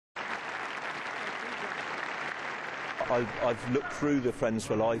I've looked through the Friends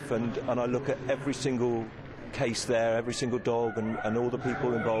for Life, and I look at every single case there, every single dog, and all the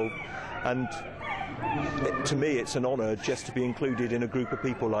people involved, and to me it's an honour just to be included in a group of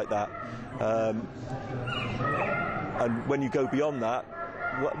people like that. And when you go beyond that,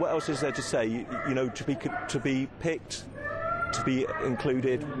 what else is there to say? You know, to be picked, to be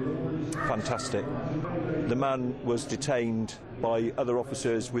included, fantastic. The man was detained by other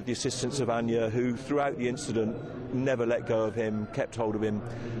officers with the assistance of Anya, who throughout the incident never let go of him, kept hold of him,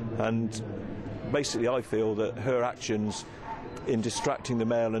 and basically I feel that her actions in distracting the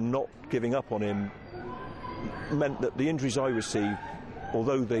male and not giving up on him meant that the injuries I received,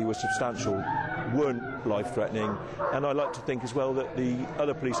 although they were substantial, weren't life-threatening. And I like to think as well that the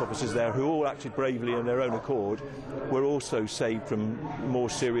other police officers there, who all acted bravely on their own accord, were also saved from more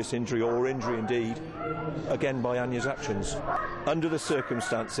serious injury, or injury indeed, again by Anya's actions. Under the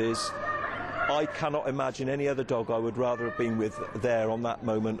circumstances, I cannot imagine any other dog I would rather have been with there on that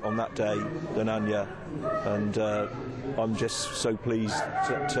moment, on that day, than Anya. And I'm just so pleased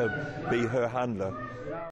to be her handler.